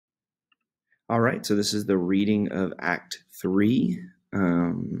All right, so this is the reading of Act 3.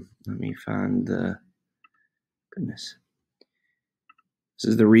 Let me find the, goodness.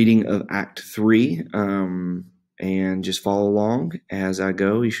 This is the reading of Act 3, and just follow along as I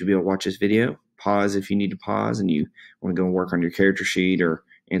go. You should be able to watch this video. Pause if you need to pause and you want to go and work on your character sheet or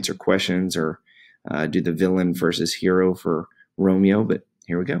answer questions or do the villain versus hero for Romeo, but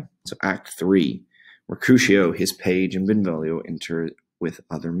here we go. So Act 3, Mercutio, his page, and Benvolio enter with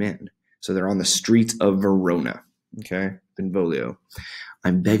other men. So they're on the streets of Verona. Okay, Benvolio.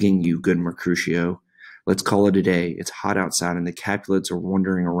 I'm begging you, good Mercutio. Let's call it a day. It's hot outside and the Capulets are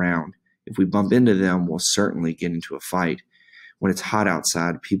wandering around. If we bump into them, we'll certainly get into a fight. When it's hot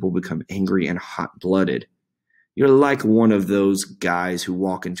outside, people become angry and hot-blooded. You're like one of those guys who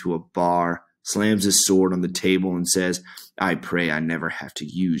walk into a bar, slams his sword on the table and says, I pray I never have to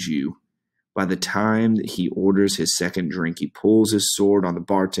use you. By the time that he orders his second drink, he pulls his sword on the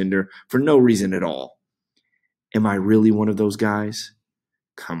bartender for no reason at all. Am I really one of those guys?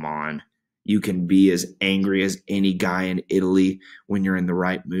 Come on. You can be as angry as any guy in Italy when you're in the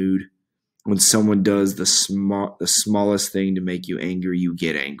right mood. When someone does the smallest thing to make you angry, you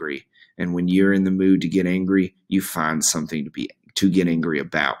get angry. And when you're in the mood to get angry, you find something to get angry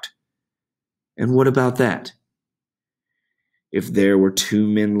about. And what about that? If there were two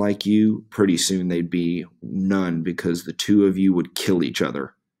men like you, pretty soon they'd be none because the two of you would kill each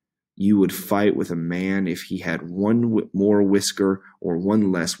other. You would fight with a man if he had one more whisker or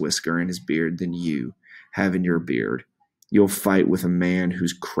one less whisker in his beard than you have in your beard. You'll fight with a man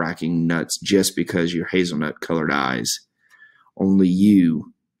who's cracking nuts just because your hazelnut-colored eyes. Only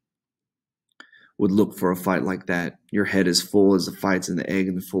you would look for a fight like that. Your head is full as the fights in the egg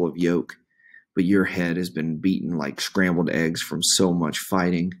and full of yolk. But your head has been beaten like scrambled eggs from so much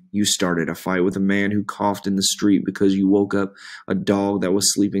fighting. You started a fight with a man who coughed in the street because you woke up a dog that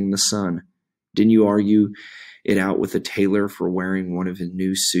was sleeping in the sun. Didn't you argue it out with a tailor for wearing one of his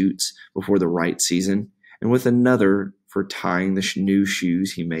new suits before the right season, and with another for tying the new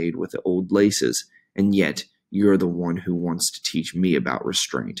shoes he made with the old laces? And yet you're the one who wants to teach me about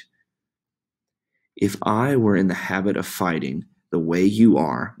restraint. If I were in the habit of fighting the way you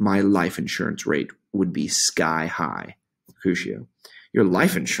are, my life insurance rate would be sky high. Mercutio. Your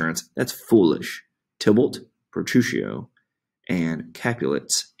life insurance? That's foolish. Tybalt, Petruchio, and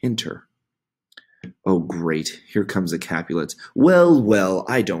Capulets enter. Oh, great. Here comes the Capulets. Well, well,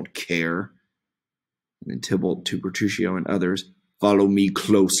 I don't care. And then Tybalt to Petruchio and others. Follow me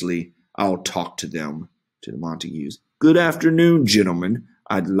closely. I'll talk to them. To the Montagues. Good afternoon, gentlemen.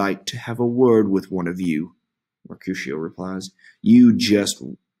 I'd like to have a word with one of you. Mercutio replies, you just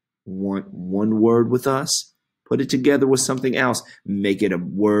want one word with us? Put it together with something else. Make it a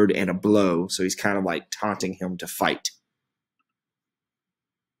word and a blow. So he's kind of like taunting him to fight.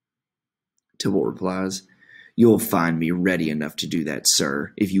 Tybalt replies, you'll find me ready enough to do that,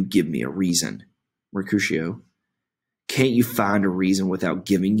 sir, if you give me a reason. Mercutio, can't you find a reason without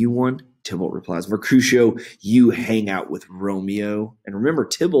giving you one? Tybalt replies, Mercutio, you hang out with Romeo. And remember,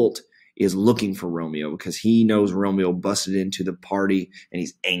 Tybalt is looking for Romeo because he knows Romeo busted into the party and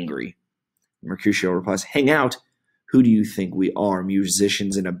he's angry. Mercutio replies, hang out? Who do you think we are,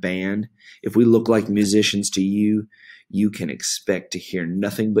 musicians in a band? If we look like musicians to you, you can expect to hear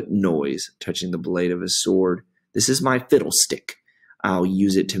nothing but noise touching the blade of his sword. This is my fiddlestick. I'll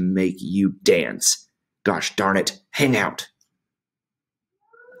use it to make you dance. Gosh darn it, hang out.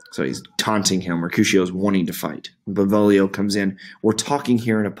 So he's taunting him. Mercutio's wanting to fight. Benvolio comes in. We're talking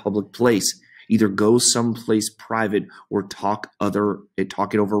here in a public place. Either go someplace private or talk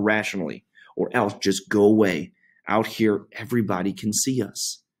it over rationally, or else just go away. Out here, everybody can see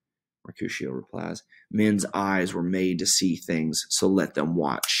us. Mercutio replies, men's eyes were made to see things, so let them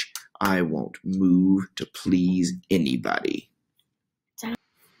watch. I won't move to please anybody.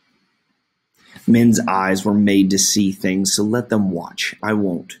 Men's eyes were made to see things, so let them watch. I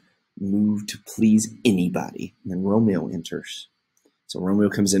won't move to please anybody. And then Romeo enters. So Romeo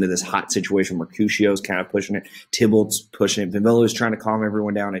comes into this hot situation. Mercutio's kind of pushing it. Tybalt's pushing it. Benvolio's trying to calm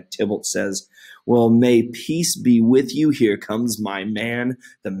everyone down. And Tybalt says, well, may peace be with you. Here comes my man,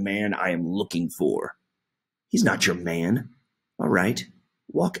 the man I am looking for. He's not your man. All right.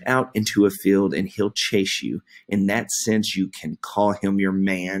 Walk out into a field and he'll chase you. In that sense, you can call him your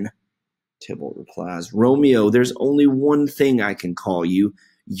man. Tybalt replies, Romeo, there's only one thing I can call you.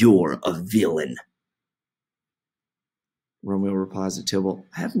 You're a villain. Romeo replies to Tybalt,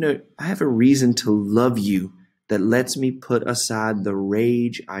 I have a reason to love you that lets me put aside the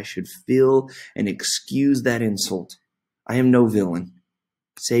rage I should feel and excuse that insult. I am no villain.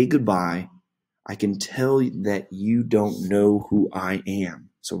 Say goodbye. I can tell that you don't know who I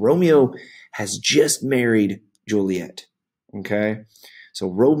am. So Romeo has just married Juliet. Okay. So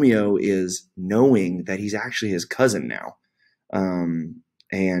Romeo is knowing that he's actually his cousin now,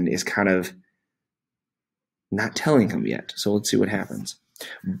 and is kind of not telling him yet. So let's see what happens.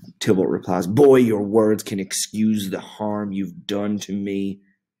 Tybalt replies, "Boy, your words can excuse the harm you've done to me.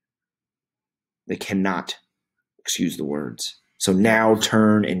 They cannot excuse the words. So now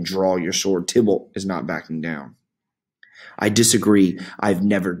turn and draw your sword." Tybalt is not backing down. "I disagree. I've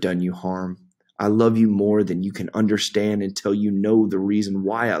never done you harm. I love you more than you can understand until you know the reason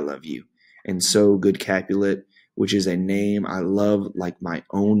why I love you. And so, good Capulet, which is a name I love like my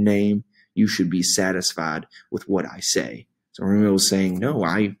own name, you should be satisfied with what I say." So Romeo is saying, no,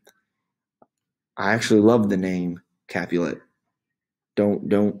 I actually love the name Capulet.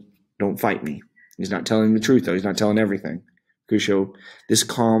 Don't fight me. He's not telling the truth, though. He's not telling everything. Mercutio, "This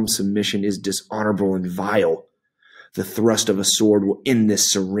calm submission is dishonorable and vile. The thrust of a sword will end this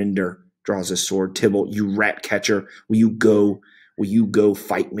surrender." Draws his sword. "Tybalt, you rat catcher, will you go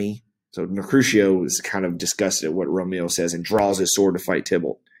fight me?" So Mercutio is kind of disgusted at what Romeo says and draws his sword to fight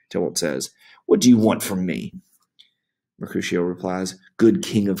Tybalt. Tybalt says, "What do you want from me?" Mercutio replies, "Good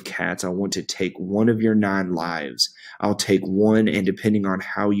king of cats, I want to take one of your 9 lives. I'll take one, and depending on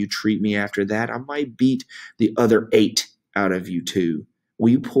how you treat me after that, I might beat the other 8 out of you 2. Will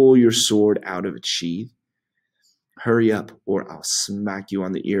you pull your sword out of its sheath? Hurry up, or I'll smack you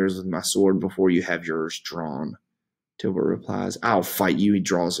on the ears with my sword before you have yours drawn." Tybalt replies, "I'll fight you." He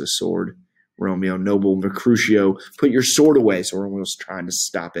draws his sword. Romeo, "Noble Mercutio, put your sword away." So Romeo's trying to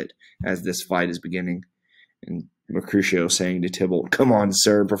stop it as this fight is beginning. And Mercutio saying to Tybalt, "Come on,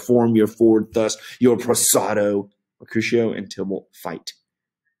 sir, perform your forward thrust, your passado." Mercutio and Tybalt fight.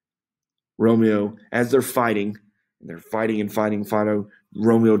 Romeo, as they're fighting,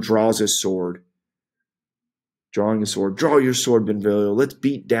 Romeo draws his sword. Drawing his sword, "Draw your sword, Benvolio. Let's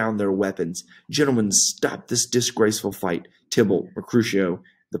beat down their weapons. Gentlemen, stop this disgraceful fight." Tybalt, Mercutio,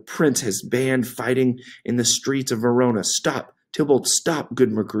 "The prince has banned fighting in the streets of Verona. Stop, Tybalt, stop,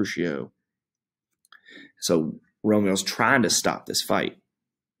 good Mercutio." So Romeo's trying to stop this fight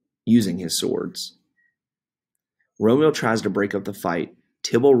using his swords. Romeo tries to break up the fight.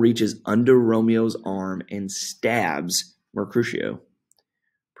 Tybalt reaches under Romeo's arm and stabs Mercutio.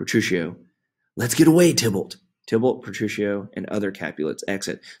 Petruchio, "Let's get away, Tybalt." Tybalt, Petruchio, and other Capulets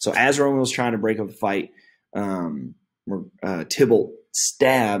exit. So as Romeo's trying to break up the fight, Tybalt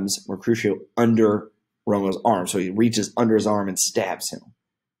stabs Mercutio under Romeo's arm. So he reaches under his arm and stabs him.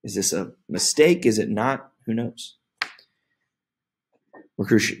 Is this a mistake? Is it not? Who knows?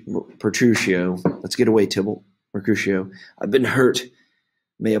 Petruchio, "Let's get away, Tybalt." Mercutio, "I've been hurt.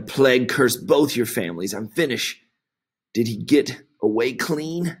 May a plague curse both your families. I'm finished. Did he get away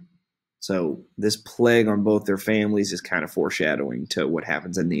clean?" So this plague on both their families is kind of foreshadowing to what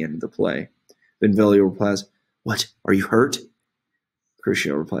happens in the end of the play. Benvolio replies, "What? Are you hurt?"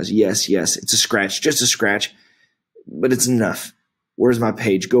 Mercutio replies, Yes, it's a scratch, just a scratch, but it's enough. Where's my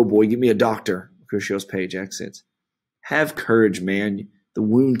page? Go, boy, get me a doctor." Mercutio's page exits. "Have courage, man. The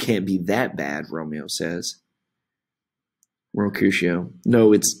wound can't be that bad," Romeo says. Mercutio,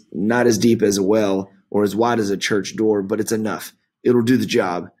 "No, it's not as deep as a well or as wide as a church door, but it's enough. It'll do the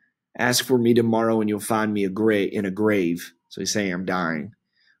job. Ask for me tomorrow and you'll find me in a grave." So he's saying, "I'm dying.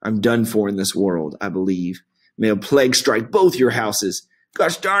 I'm done for in this world, I believe. May a plague strike both your houses.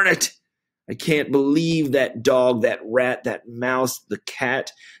 Gosh darn it. I can't believe that dog, that rat, that mouse, the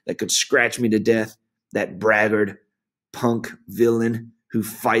cat that could scratch me to death, that braggart, punk villain who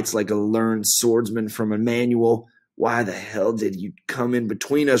fights like a learned swordsman from a manual. Why the hell did you come in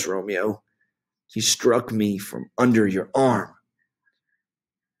between us, Romeo? He struck me from under your arm."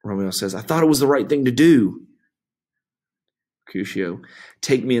 Romeo says, "I thought it was the right thing to do." Mercutio,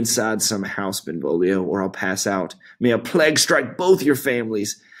 "Take me inside some house, Benvolio, or I'll pass out. May a plague strike both your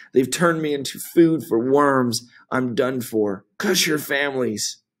families. They've turned me into food for worms. I'm done for. Cuss your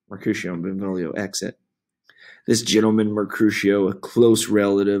families." Mercutio and Benvolio exit. "This gentleman, Mercutio, a close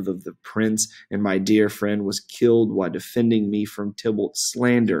relative of the prince and my dear friend, was killed while defending me from Tybalt's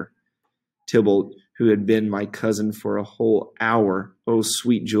slander. Tybalt, who had been my cousin for a whole hour. Oh,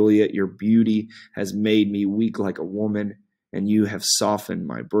 sweet Juliet, your beauty has made me weak like a woman, and you have softened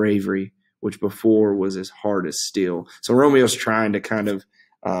my bravery, which before was as hard as steel." So Romeo's trying to kind of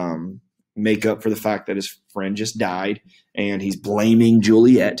make up for the fact that his friend just died, and he's blaming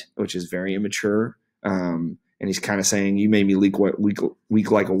Juliet, which is very immature. And he's kind of saying, "You made me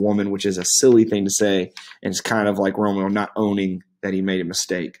weak like a woman," which is a silly thing to say. And it's kind of like Romeo not owning that he made a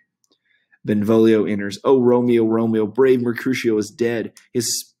mistake. Benvolio enters. "Oh, Romeo, Romeo, brave Mercutio is dead.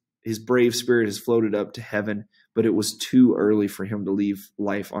 His brave spirit has floated up to heaven. but it was too early for him to leave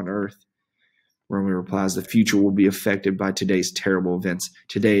life on earth. Romeo replies, the future will be affected by today's terrible events.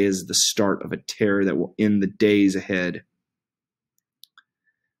 Today is the start of a terror that will end the days ahead.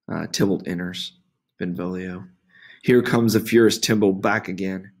 Tybalt enters. Benvolio. Here comes the furious Tybalt back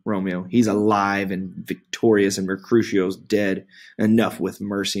again. Romeo. He's alive and victorious, and Mercutio's dead. Enough with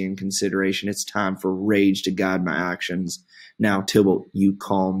mercy and consideration. It's time for rage to guide my actions. Now, Tybalt, you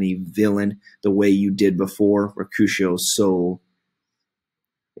call me villain the way you did before. Mercutio's soul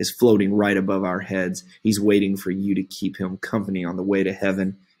is floating right above our heads. He's waiting for you to keep him company on the way to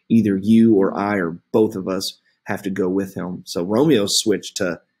heaven. Either you or I or both of us have to go with him. So Romeo switched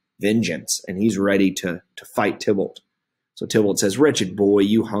to vengeance, and he's ready to fight Tybalt. So Tybalt says, wretched boy,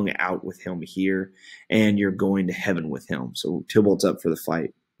 you hung out with him here, and you're going to heaven with him. So Tybalt's up for the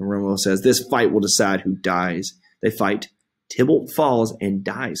fight. And Romeo says, this fight will decide who dies. They fight. Tybalt falls and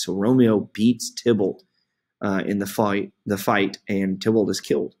dies. So Romeo beats Tybalt in the fight, and Tybalt is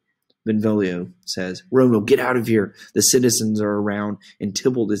killed. Benvolio says, Romeo, get out of here. The citizens are around, and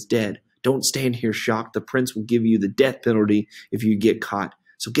Tybalt is dead. Don't stand here shocked. The prince will give you the death penalty if you get caught.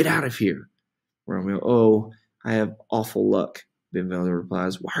 So get out of here. Romeo, oh, I have awful luck. Benvolio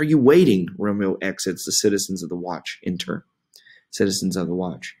replies, why are you waiting? Romeo exits. The citizens of the watch enter. Citizens of the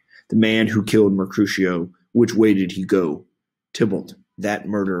watch. The man who killed Mercutio, which way did he go? Tybalt, that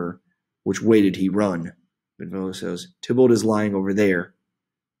murderer, which way did he run? Benvolio says, Tybalt is lying over there,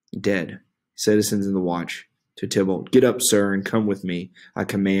 dead. Citizens in the watch. To Tybalt, get up, sir, and come with me. I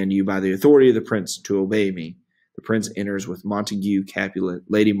command you by the authority of the prince to obey me. The prince enters with Montague, Capulet,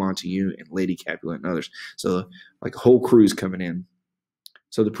 Lady Montague, and Lady Capulet, and others. So, like a whole crew's coming in.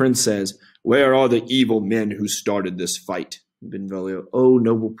 So the prince says, where are the evil men who started this fight? Benvolio, oh,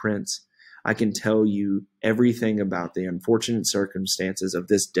 noble prince, I can tell you everything about the unfortunate circumstances of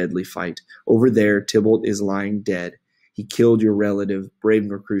this deadly fight. Over there, Tybalt is lying dead. He killed your relative, brave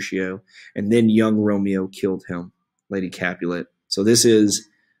Mercutio, and then young Romeo killed him, Lady Capulet. So this is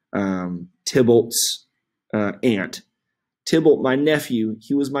Tybalt's aunt. Tybalt, my nephew,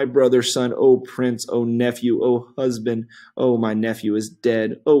 he was my brother's son. Oh, prince, oh, nephew, oh, husband, oh, my nephew is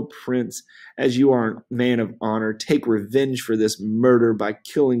dead. Oh, prince, as you are a man of honor, take revenge for this murder by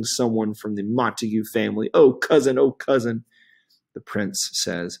killing someone from the Montague family. Oh, cousin, oh, cousin. The prince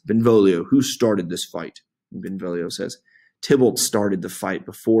says, Benvolio, who started this fight? And Benvolio says, Tybalt started the fight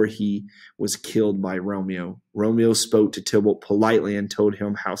before he was killed by Romeo. Romeo spoke to Tybalt politely and told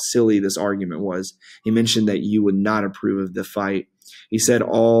him how silly this argument was. He mentioned that you would not approve of the fight. He said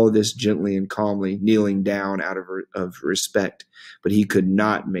all this gently and calmly, kneeling down out of respect, but he could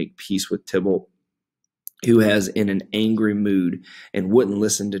not make peace with Tybalt, who was in an angry mood and wouldn't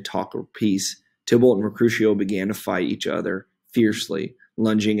listen to talk of peace. Tybalt and Mercutio began to fight each other fiercely,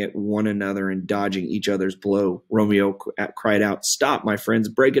 lunging at one another and dodging each other's blow. Romeo cried out, stop, my friends,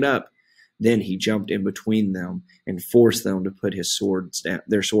 break it up. Then he jumped in between them and forced them to put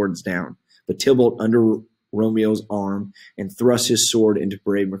their swords down. But Tybalt under Romeo's arm and thrust his sword into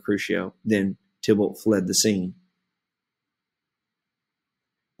brave Mercutio. Then Tybalt fled the scene.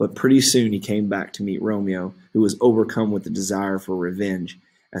 But pretty soon he came back to meet Romeo, who was overcome with the desire for revenge.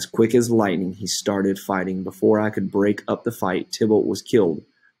 As quick as lightning, he started fighting. Before I could break up the fight, Tybalt was killed.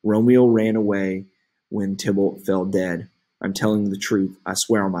 Romeo ran away when Tybalt fell dead. I'm telling the truth. I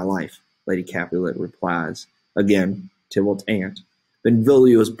swear on my life, Lady Capulet replies. Again, Tybalt's aunt.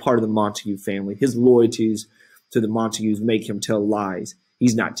 Benvolio is part of the Montague family. His loyalties to the Montagues make him tell lies.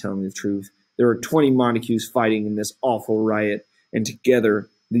 He's not telling the truth. There are 20 Montagues fighting in this awful riot, and together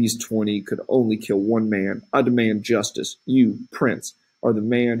these 20 could only kill one man. I demand justice. You, Prince, are the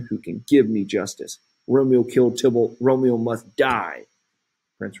man who can give me justice. Romeo killed Tybalt. Romeo must die.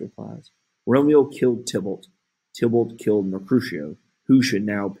 Prince replies. Romeo killed Tybalt. Tybalt killed Mercutio. Who should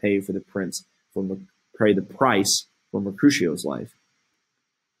now pay for the price for Mercutio's life?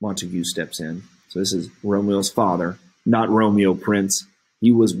 Montague steps in. So this is Romeo's father, not Romeo, Prince.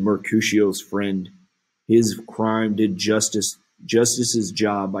 He was Mercutio's friend. His crime did justice's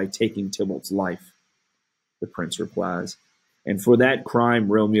job by taking Tybalt's life. The prince replies. And for that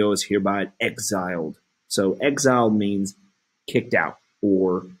crime, Romeo is hereby exiled. So exiled means kicked out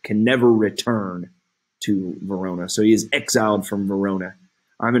or can never return to Verona. So he is exiled from Verona.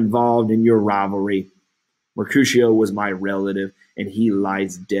 I'm involved in your rivalry. Mercutio was my relative, and he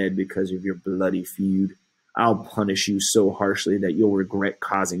lies dead because of your bloody feud. I'll punish you so harshly that you'll regret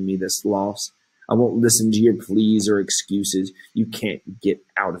causing me this loss. I won't listen to your pleas or excuses. You can't get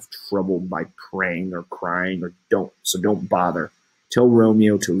out of trouble by praying or crying, or don't bother. Tell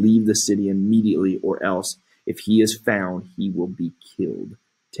Romeo to leave the city immediately, or else, if he is found, he will be killed.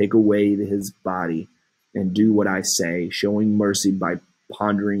 Take away his body and do what I say. Showing mercy by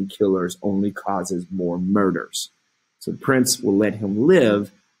pondering killers only causes more murders. So the prince will let him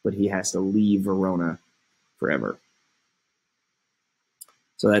live, but he has to leave Verona forever.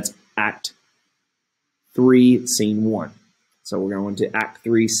 So that's Act 3, Scene 1. So we're going to Act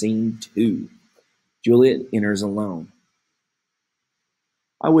 3, Scene 2. Juliet enters alone.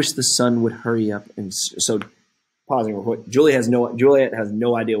 I wish the sun would hurry up. And so, pausing real quick, Juliet has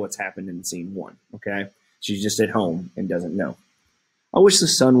no idea what's happened in Scene 1. Okay, she's just at home and doesn't know. I wish the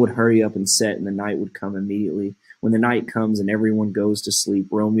sun would hurry up and set, and the night would come immediately. When the night comes and everyone goes to sleep,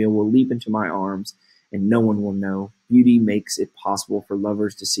 Romeo will leap into my arms, and no one will know. Beauty makes it possible for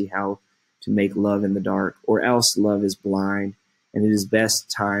lovers to see how to make love in the dark, or else love is blind, and it is best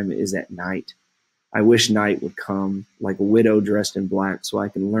time is at night. I wish night would come, like a widow dressed in black, so I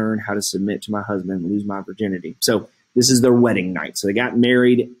can learn how to submit to my husband and lose my virginity. So this is their wedding night. So they got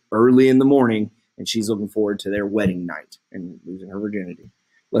married early in the morning, and she's looking forward to their wedding night and losing her virginity.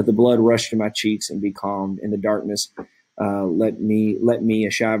 Let the blood rush to my cheeks and be calmed. In the darkness, let me,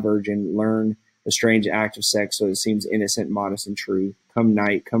 a shy virgin, learn the strange act of sex so it seems innocent, modest, and true. Come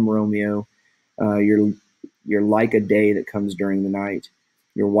night, come Romeo. You're like a day that comes during the night.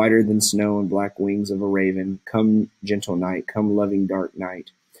 You're whiter than snow and black wings of a raven. Come, gentle night. Come, loving dark night.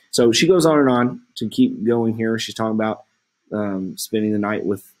 So she goes on and on to keep going here. She's talking about spending the night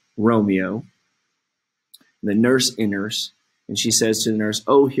with Romeo. The nurse enters, and she says to the nurse,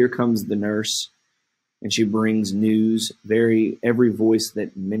 "Oh, here comes the nurse." And she brings news. Every voice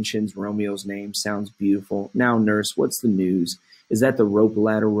that mentions Romeo's name sounds beautiful. Now, nurse, what's the news? Is that the rope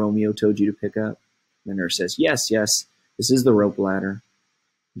ladder Romeo told you to pick up? The nurse says, yes, this is the rope ladder.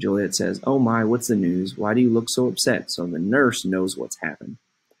 Juliet says, oh my, what's the news? Why do you look so upset? So the nurse knows what's happened.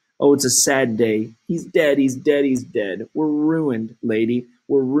 Oh, it's a sad day. He's dead, he's dead, he's dead. We're ruined, lady.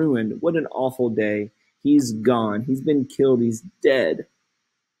 We're ruined. What an awful day. He's gone. He's been killed. He's dead.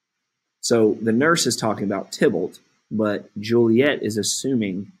 So the nurse is talking about Tybalt, but Juliet is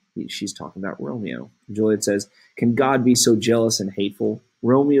assuming she's talking about Romeo. Juliet says, can God be so jealous and hateful?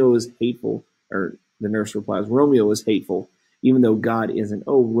 Romeo is hateful. Or the nurse replies, Romeo is hateful, even though God isn't.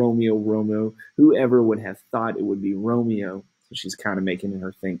 Oh, Romeo, Romeo, whoever would have thought it would be Romeo? So she's kind of making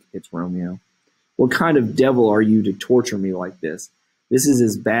her think it's Romeo. What kind of devil are you to torture me like this? This is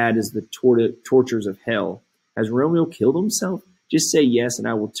as bad as the tortures of hell. Has Romeo killed himself? Just say yes, and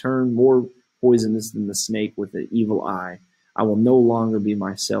I will turn more poisonous than the snake with the evil eye. I will no longer be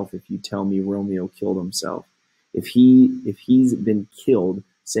myself if you tell me Romeo killed himself. If he's been killed,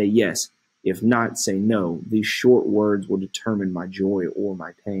 say yes. If not, say no. These short words will determine my joy or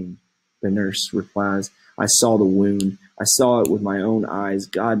my pain. The nurse replies, I saw the wound. I saw it with my own eyes.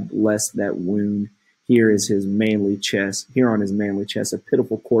 God bless that wound. Here on his manly chest, a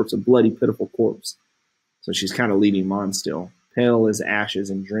pitiful corpse, a bloody, pitiful corpse. So she's kind of leading him on still. Pale as ashes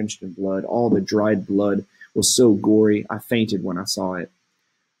and drenched in blood. All the dried blood was so gory, I fainted when I saw it.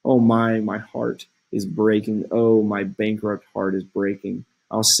 Oh my heart is breaking. Oh, my bankrupt heart is breaking.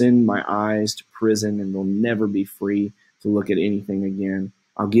 I'll send my eyes to prison and will never be free to look at anything again.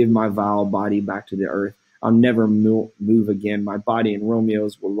 I'll give my vile body back to the earth. I'll never move again. My body and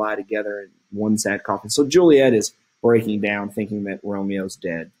Romeo's will lie together in one sad coffin. So Juliet is breaking down, thinking that Romeo's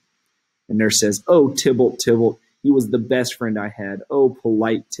dead. The nurse says, oh, Tybalt, Tybalt, he was the best friend I had. Oh,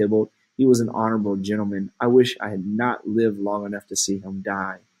 polite Tybalt, he was an honorable gentleman. I wish I had not lived long enough to see him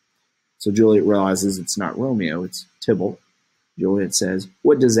die. So Juliet realizes it's not Romeo, it's Tybalt. Juliet says,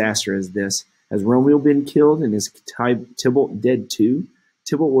 what disaster is this? Has Romeo been killed and is Tybalt dead too?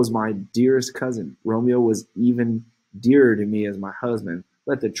 Tybalt was my dearest cousin. Romeo was even dearer to me as my husband.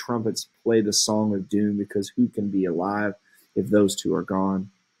 Let the trumpets play the song of doom, because who can be alive if those two are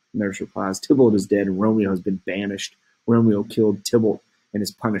gone? Nurse replies, Tybalt is dead and Romeo has been banished. Romeo killed Tybalt and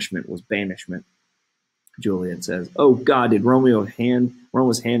his punishment was banishment. Juliet says, oh God, did Romeo's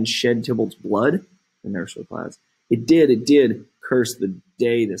hand shed Tybalt's blood? The nurse replies, it did. Curse the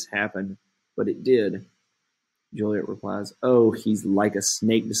day this happened, but it did. Juliet replies, oh, he's like a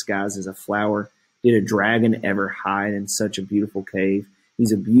snake disguised as a flower. Did a dragon ever hide in such a beautiful cave?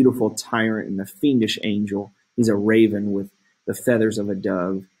 He's a beautiful tyrant and a fiendish angel. He's a raven with the feathers of a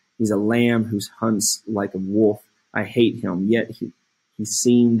dove. He's a lamb who hunts like a wolf. I hate him, yet he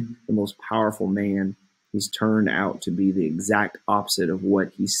seemed the most powerful man. He's turned out to be the exact opposite of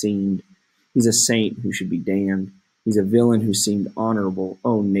what he seemed. He's a saint who should be damned. He's a villain who seemed honorable.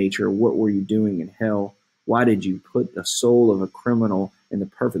 Oh, nature, what were you doing in hell? Why did you put the soul of a criminal in the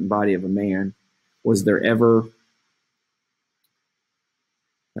perfect body of a man? Was there ever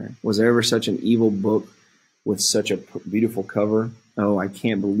such an evil book with such a beautiful cover? Oh, I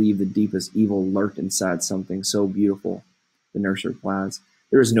can't believe the deepest evil lurked inside something so beautiful. The nurse replies,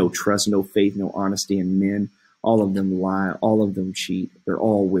 there is no trust, no faith, no honesty in men. All of them lie, all of them cheat. They're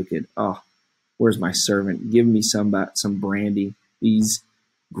all wicked. Oh, where's my servant? Give me some brandy. These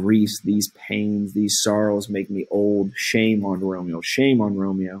griefs, these pains, these sorrows make me old. Shame on Romeo, shame on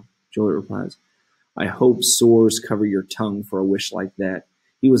Romeo. Juliet replies, I hope sores cover your tongue for a wish like that.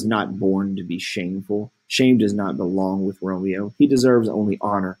 He was not born to be shameful. Shame does not belong with Romeo. He deserves only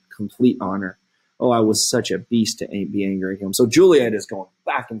honor, complete honor. Oh, I was such a beast to be angry at him. So Juliet is going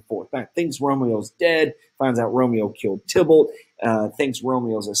back and forth. Thinks Romeo's dead, finds out Romeo killed Tybalt, thinks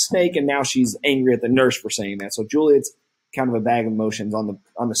Romeo's a snake, and now she's angry at the nurse for saying that. So Juliet's kind of a bag of emotions. On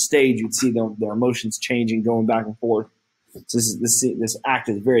the stage, you'd see their emotions changing, going back and forth. So this act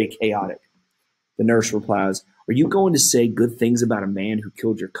is very chaotic. The nurse replies, are you going to say good things about a man who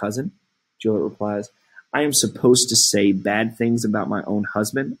killed your cousin? Juliet replies, I am supposed to say bad things about my own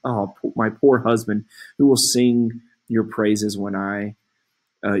husband? Oh, my poor husband, who will sing your praises when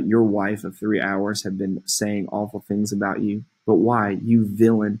your wife of 3 hours, have been saying awful things about you. But why, you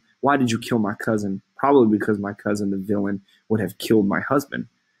villain? Why did you kill my cousin? Probably because my cousin, the villain, would have killed my husband.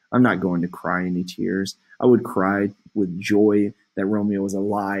 I'm not going to cry any tears. I would cry with joy that Romeo is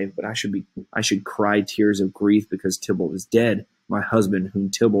alive, but I should cry tears of grief because Tybalt is dead. My husband, whom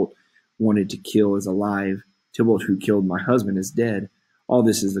Tybalt wanted to kill, is alive. Tybalt, who killed my husband, is dead. All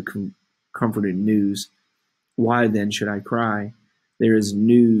this is the comforting news. Why then should I cry? There is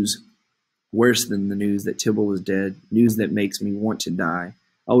news worse than the news that Tybalt is dead, news that makes me want to die.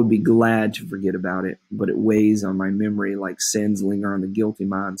 I would be glad to forget about it, but it weighs on my memory like sins linger on the guilty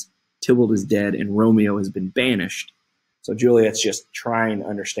minds. Tybalt is dead, and Romeo has been banished. So Juliet's just trying to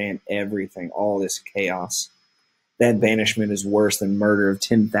understand everything, all this chaos. That banishment is worse than murder of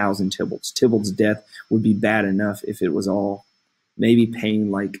 10,000 Tybalts. Tybalt's death would be bad enough if it was all. Maybe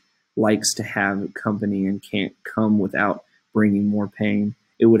pain likes to have company and can't come without bringing more pain.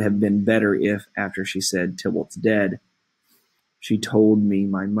 It would have been better if, after she said Tybalt's dead, she told me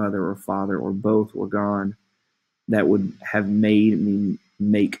my mother or father or both were gone. That would have made me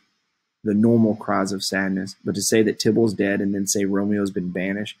make the normal cries of sadness. But to say that Tybalt's dead and then say Romeo's been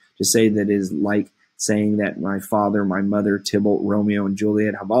banished, to say that is like saying that my father, my mother, Tybalt, Romeo, and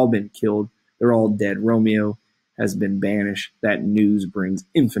Juliet have all been killed. They're all dead. Romeo has been banished. That news brings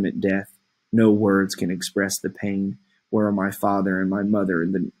infinite death. No words can express the pain. Where are my father and my mother,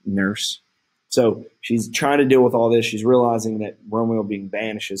 the nurse? So she's trying to deal with all this. She's realizing that Romeo being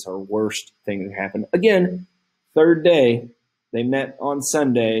banished is her worst thing that happened. Again, third day, they met on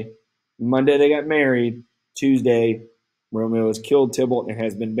Sunday. Monday, they got married. Tuesday, Romeo has killed Tybalt and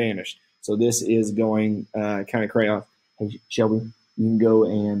has been banished. So this is going kind of crazy. Hey, Shelby, you can go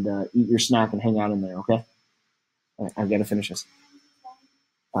and eat your snack and hang out in there, okay? All right, I've got to finish this.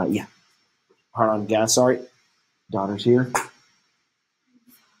 Yeah. Hard on gas, sorry. Daughter's here.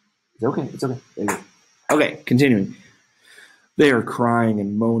 It's okay. It's okay. There you go. Okay, continuing. They are crying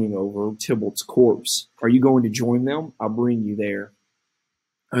and moaning over Tybalt's corpse. Are you going to join them? I'll bring you there.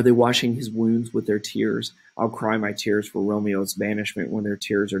 Are they washing his wounds with their tears? I'll cry my tears for Romeo's banishment when their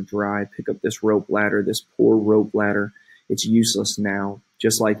tears are dry. Pick up this rope ladder, this poor rope ladder. It's useless now,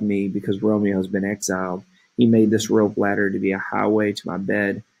 just like me, because Romeo has been exiled. He made this rope ladder to be a highway to my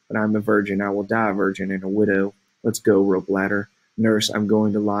bed, but I'm a virgin. I will die a virgin and a widow. Let's go, rope ladder. Nurse, I'm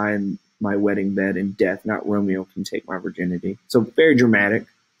going to lie in my wedding bed in death. Not Romeo can take my virginity. So very dramatic,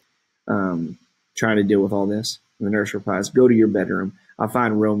 trying to deal with all this. And the nurse replies, go to your bedroom. I'll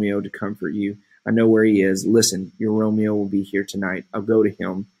find Romeo to comfort you. I know where he is. Listen, your Romeo will be here tonight. I'll go to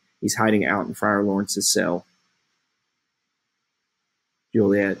him. He's hiding out in Friar Lawrence's cell.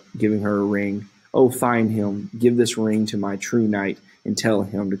 Juliet, giving her a ring. Oh, find him. Give this ring to my true knight and tell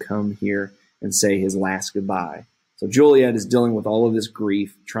him to come here and say his last goodbye. So Juliet is dealing with all of this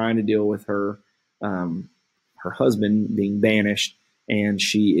grief, trying to deal with her husband being banished, and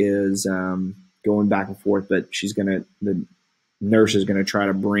she is going back and forth. But the nurse is gonna try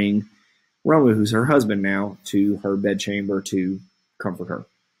to bring Romeo, who's her husband now, to her bedchamber to comfort her.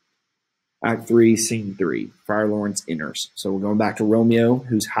 Act 3, Scene 3, Friar Lawrence enters. So we're going back to Romeo,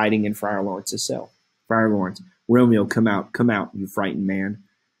 who's hiding in Friar Lawrence's cell. Friar Lawrence, Romeo, come out, you frightened man.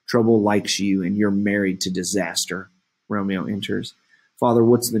 Trouble likes you, and you're married to disaster. Romeo enters. Father,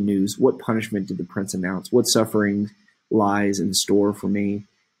 what's the news? What punishment did the prince announce? What suffering lies in store for me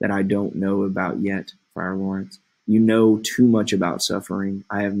that I don't know about yet? Friar Lawrence, you know too much about suffering.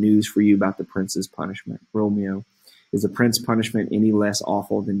 I have news for you about the prince's punishment. Romeo, is the prince's punishment any less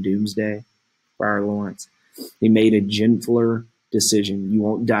awful than doomsday? Friar Lawrence, he made a gentler decision. You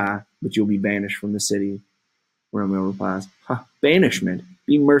won't die, but you'll be banished from the city. Romeo replies, "Ha, banishment.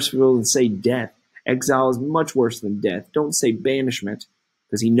 Be merciful and say death. Exile is much worse than death. Don't say banishment,"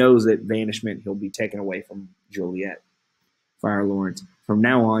 because he knows that banishment he'll be taken away from Juliet. Friar Lawrence, "From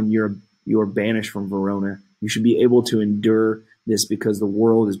now on, you are banished from Verona. You should be able to endure this because the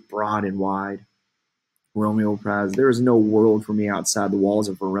world is broad and wide." Romeo replies, "There is no world for me outside the walls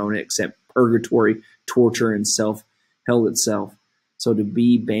of Verona except purgatory, torture, and hell itself. So to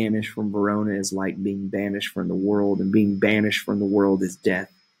be banished from Verona is like being banished from the world, and being banished from the world is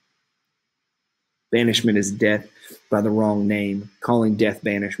death." Banishment is death by the wrong name. Calling death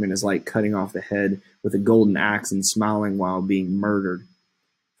banishment is like cutting off the head with a golden axe and smiling while being murdered.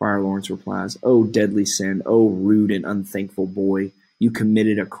 Friar Lawrence replies, "Oh, deadly sin, oh, rude and unthankful boy, you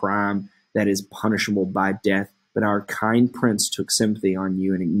committed a crime that is punishable by death, but our kind prince took sympathy on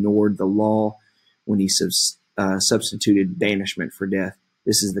you and ignored the law when he substituted banishment for death.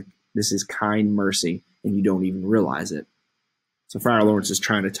 This is kind mercy, and you don't even realize it." So Friar Lawrence is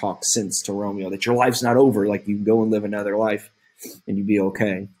trying to talk sense to Romeo, that your life's not over, like you can go and live another life and you'd be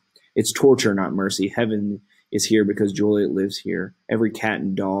okay. It's torture, not mercy. Heaven is here because Juliet lives here. Every cat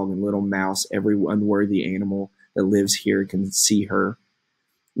and dog and little mouse, every unworthy animal that lives here can see her,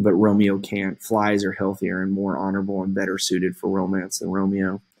 but Romeo can't. Flies are healthier and more honorable and better suited for romance than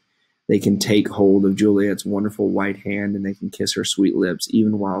Romeo. They can take hold of Juliet's wonderful white hand and they can kiss her sweet lips.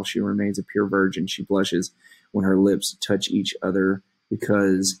 Even while she remains a pure virgin, she blushes when her lips touch each other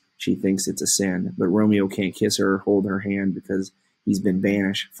because she thinks it's a sin. But Romeo can't kiss her or hold her hand because he's been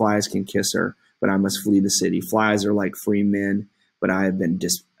banished. Flies can kiss her, but I must flee the city. Flies are like free men, but I have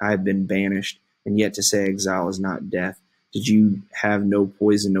been banished, and yet to say exile is not death. Did you have no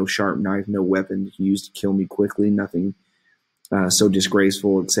poison, no sharp knife, no weapon used to kill me quickly? Nothing so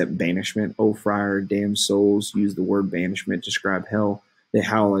disgraceful except banishment. Oh, friar, damned souls use the word banishment to describe hell. They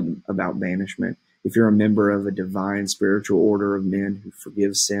howl about banishment. If you're a member of a divine spiritual order of men who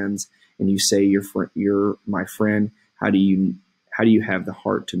forgive sins, and you say you're my friend, how do you have the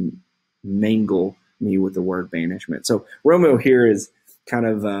heart to mangle me with the word banishment? So Romeo here is kind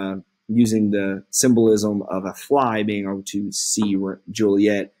of using the symbolism of a fly being able to see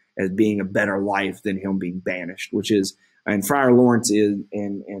Juliet as being a better life than him being banished, which is, and Friar Lawrence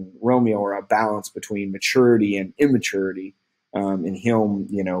and Romeo are a balance between maturity and immaturity, and him,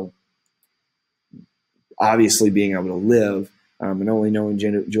 obviously being able to live and only knowing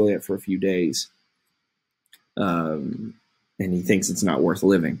Juliet for a few days, and he thinks it's not worth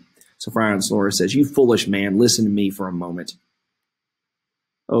living. So Friar Lawrence says, "You foolish man, listen to me for a moment.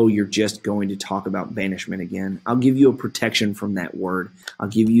 Oh, you're just going to talk about banishment again. I'll give you a protection from that word. I'll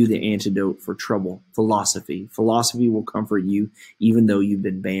give you the antidote for trouble, philosophy. Philosophy will comfort you even though you've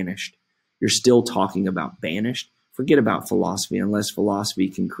been banished. You're still talking about banished? Forget about philosophy unless philosophy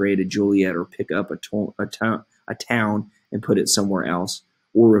can create a Juliet or pick up a town and put it somewhere else,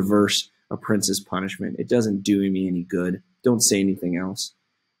 or reverse a prince's punishment. It doesn't do me any good. Don't say anything else."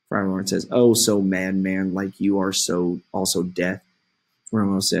 Friar Lawrence says, "Oh, so madman, like you are so also death."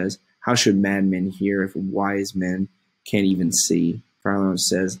 Romeo says, "How should madmen hear if wise men can't even see?" Friar Lawrence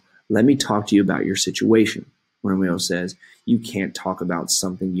says, "Let me talk to you about your situation." Romeo says, "You can't talk about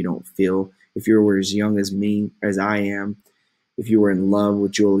something you don't feel. If you were as young as me, as I am, if you were in love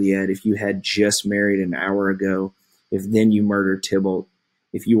with Juliet, if you had just married an hour ago, if then you murdered Tybalt,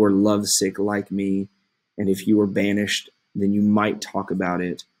 if you were lovesick like me, and if you were banished, then you might talk about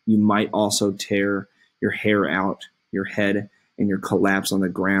it. You might also tear your hair out, your head, and your collapse on the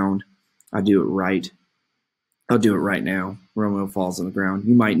ground. I'll do it right. I'll do it right now." Romeo falls on the ground.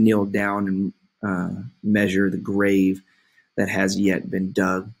 "You might kneel down and measure the grave that has yet been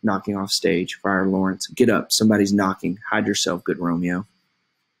dug." Knocking off stage. Friar Lawrence, "Get up. Somebody's knocking. Hide yourself, good Romeo."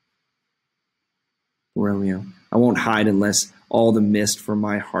 Romeo, "I won't hide unless all the mist from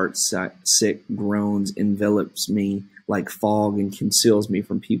my heart's sick groans envelops me like fog and conceals me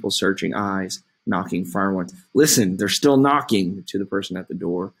from people searching eyes." Knocking. Friar Lawrence, "Listen, they're still knocking," to the person at the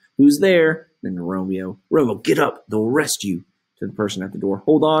door. "Who's there?" Then to Romeo, "Romeo, get up. They'll arrest you." To the person at the door,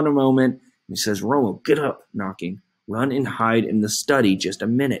 "Hold on a moment." And he says, "Romeo, get up." Knocking. "Run and hide in the study just a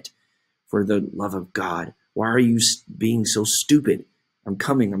minute. For the love of God, why are you being so stupid?" I'm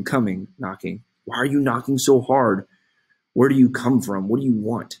coming. Knocking. "Why are you knocking so hard? Where do you come from? What do you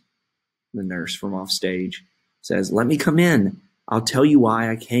want?" The nurse from off stage says, "Let me come in. I'll tell you why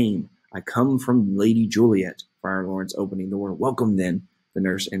I came. I come from Lady Juliet." Friar Lawrence opening the door. "Welcome then." The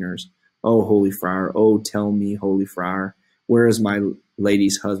nurse enters. "Oh, holy friar. Oh, tell me, holy friar. Where is my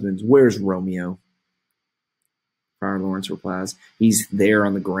lady's husband? Where's Romeo?" Friar Lawrence replies, "He's there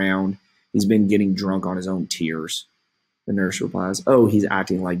on the ground. He's been getting drunk on his own tears." The nurse replies, oh, he's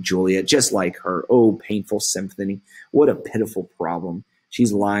acting like Juliet, just like her. Oh, painful symphony. What a pitiful problem.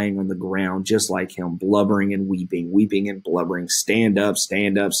 She's lying on the ground just like him, blubbering and weeping and blubbering. Stand up,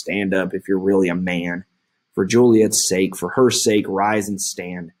 stand up, stand up if you're really a man. For Juliet's sake, for her sake, rise and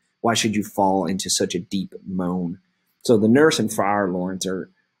stand. Why should you fall into such a deep moan? So the nurse and Friar Lawrence are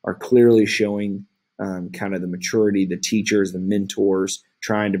clearly showing kind of the maturity, the teachers, the mentors,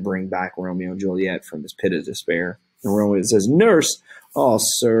 trying to bring back Romeo and Juliet from this pit of despair. And Romeo says, nurse, oh,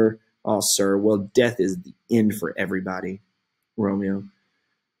 sir, well, death is the end for everybody. Romeo,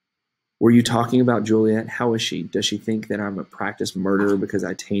 were you talking about Juliet? How is she? Does she think that I'm a practiced murderer because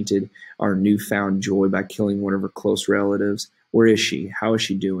I tainted our newfound joy by killing one of her close relatives? Where is she? How is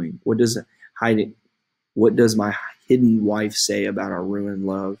she doing? What does my hidden wife say about our ruined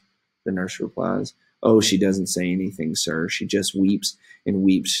love? The nurse replies, oh, she doesn't say anything, sir. She just weeps and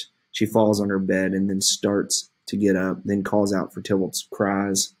weeps. She falls on her bed and then starts to get up, then calls out for Tybalt's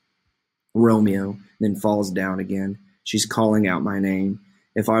cries, Romeo, then falls down again. She's calling out my name.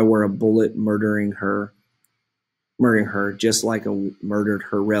 If I were a bullet murdering her just like I murdered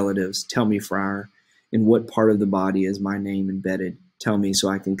her relatives, tell me, Friar, in what part of the body is my name embedded? Tell me so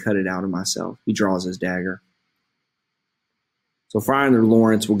I can cut it out of myself. He draws his dagger. So Friar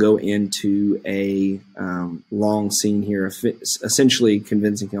Lawrence will go into a long scene here, essentially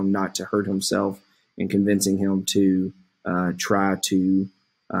convincing him not to hurt himself and convincing him to try to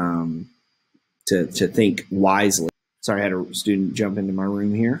think wisely. Sorry, I had a student jump into my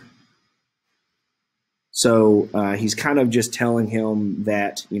room here. So he's kind of just telling him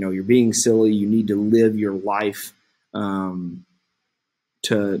that, you're being silly. You need to live your life to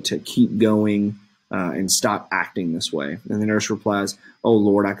keep going and stop acting this way. And the nurse replies, oh,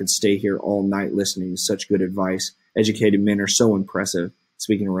 Lord, I could stay here all night listening to such good advice. Educated men are so impressive.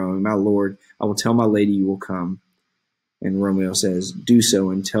 Speaking of Romeo, my Lord, I will tell my lady you will come. And Romeo says, do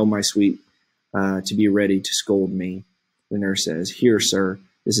so and tell my sweet to be ready to scold me. The nurse says, here, sir,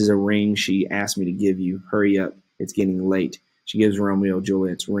 this is a ring she asked me to give you. Hurry up. It's getting late. She gives Romeo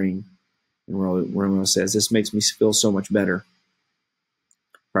Juliet's ring. And Romeo says, this makes me feel so much better.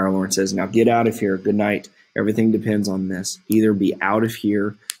 Friar Lawrence says, now get out of here. Good night. Everything depends on this. Either be out of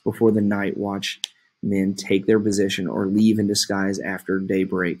here before the night watch men take their position or leave in disguise after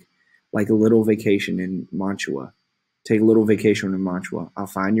daybreak, like a little vacation in Mantua. Take a little vacation in Mantua. I'll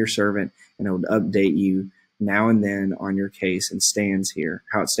find your servant and I will update you now and then on your case and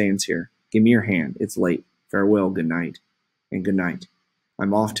how it stands here. Give me your hand. It's late. Farewell, good night, and good night.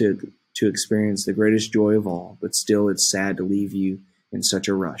 I'm off to experience the greatest joy of all, but still it's sad to leave you in such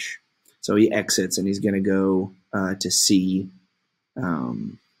a rush. So he exits and he's going to go to see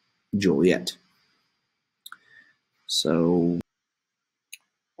Juliet. So,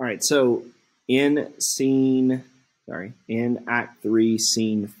 all right. So in Act 3,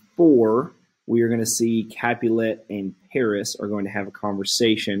 Scene 4, we are going to see Capulet and Paris are going to have a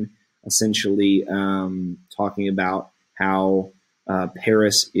conversation, essentially talking about how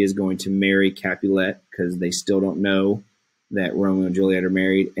Paris is going to marry Capulet because they still don't know that Romeo and Juliet are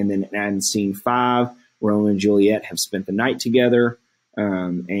married. And then in Scene 5, Romeo and Juliet have spent the night together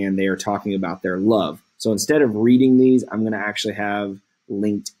and they are talking about their love. So instead of reading these, I'm going to actually have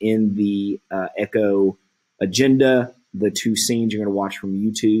linked in the Echo agenda the two scenes you're going to watch from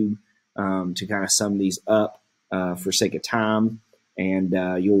YouTube to kind of sum these up for sake of time. And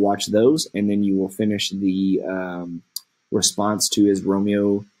you'll watch those, and then you will finish the response to, is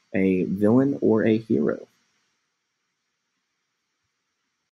Romeo a villain or a hero?